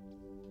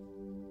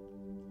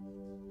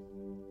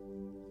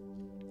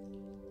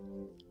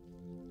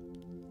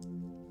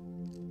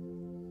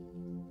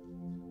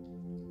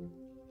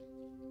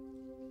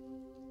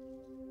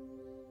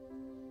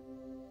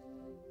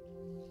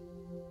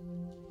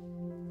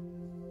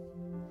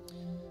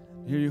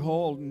 Here you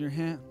hold in your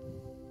hand.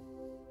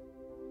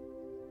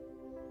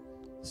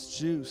 It's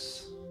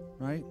juice,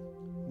 right?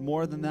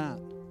 More than that.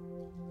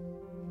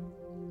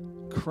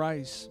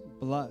 Christ's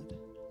blood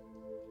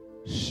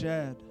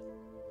shed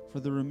for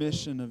the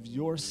remission of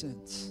your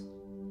sins.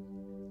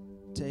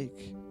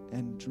 Take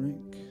and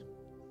drink.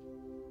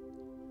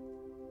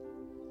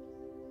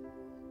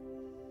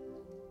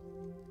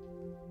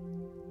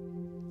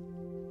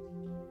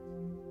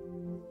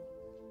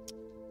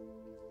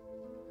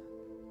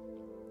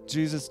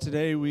 Jesus,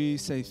 today we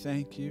say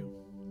thank you.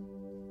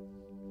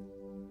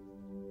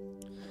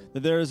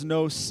 That there is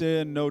no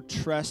sin, no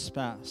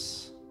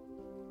trespass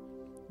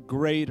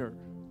greater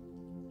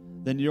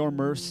than your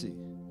mercy,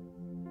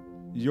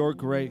 your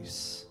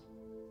grace,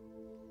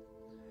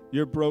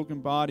 your broken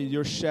body,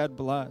 your shed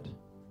blood.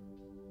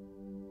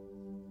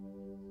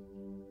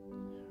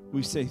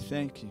 We say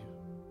thank you.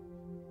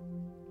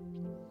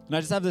 And I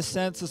just have this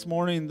sense this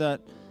morning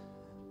that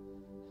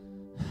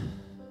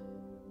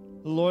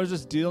the Lord is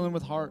just dealing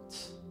with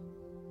hearts.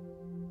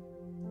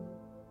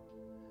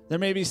 There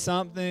may be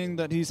something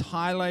that He's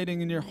highlighting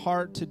in your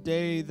heart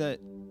today that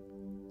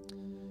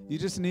you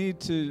just need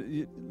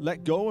to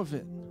let go of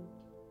it.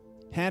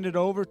 Hand it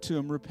over to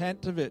Him.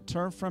 Repent of it.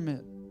 Turn from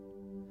it.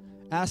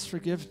 Ask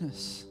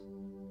forgiveness.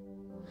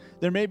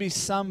 There may be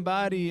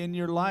somebody in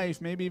your life,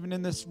 maybe even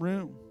in this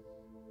room,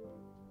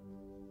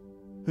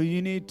 who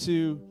you need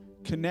to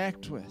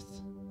connect with.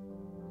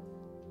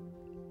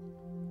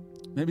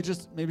 Maybe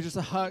just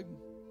a hug,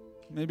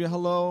 maybe a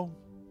hello.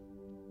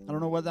 I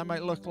don't know what that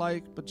might look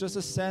like, but just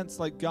a sense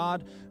like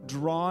God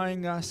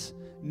drawing us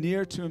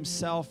near to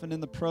Himself and in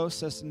the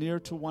process near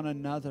to one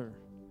another.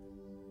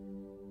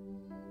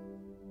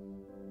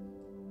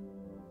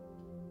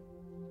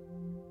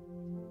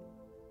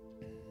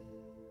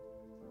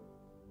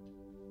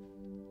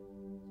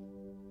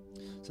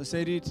 So I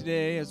say to you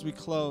today as we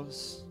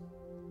close,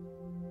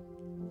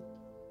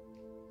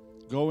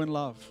 go in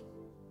love.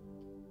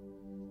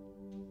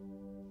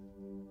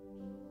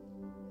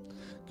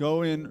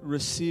 Go in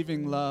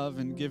receiving love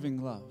and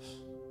giving love.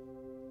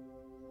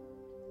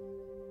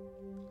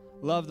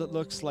 Love that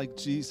looks like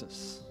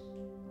Jesus.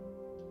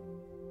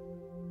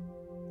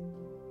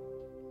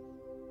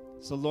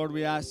 So Lord,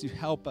 we ask you,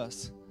 help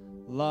us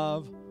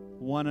love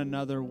one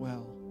another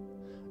well,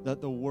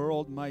 that the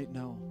world might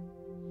know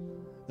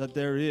that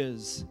there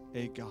is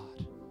a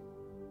God,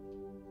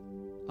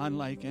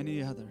 unlike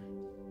any other,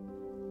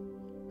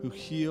 who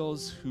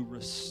heals, who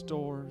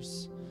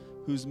restores,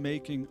 who's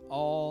making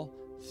all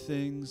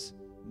things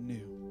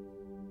new.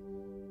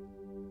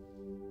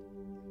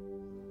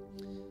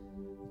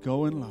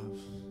 Go in love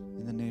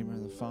in the name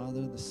of the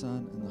Father, the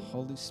Son, and the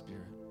Holy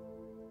Spirit.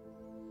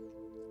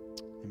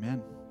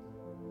 Amen.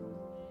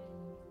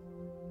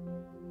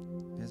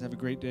 You guys have a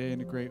great day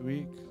and a great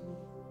week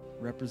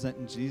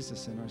representing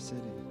Jesus in our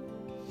city.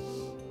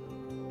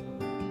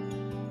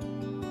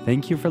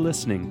 Thank you for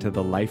listening to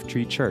the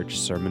Lifetree Church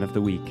Sermon of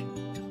the Week.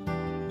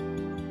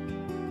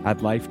 At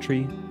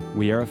Lifetree,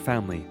 we are a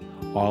family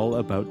all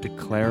about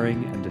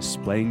declaring and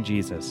displaying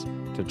Jesus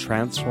to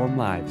transform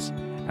lives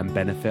and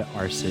benefit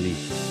our city.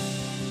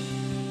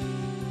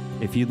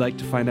 If you'd like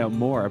to find out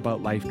more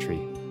about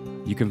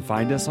Lifetree, you can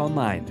find us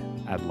online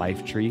at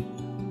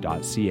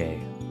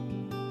lifetree.ca.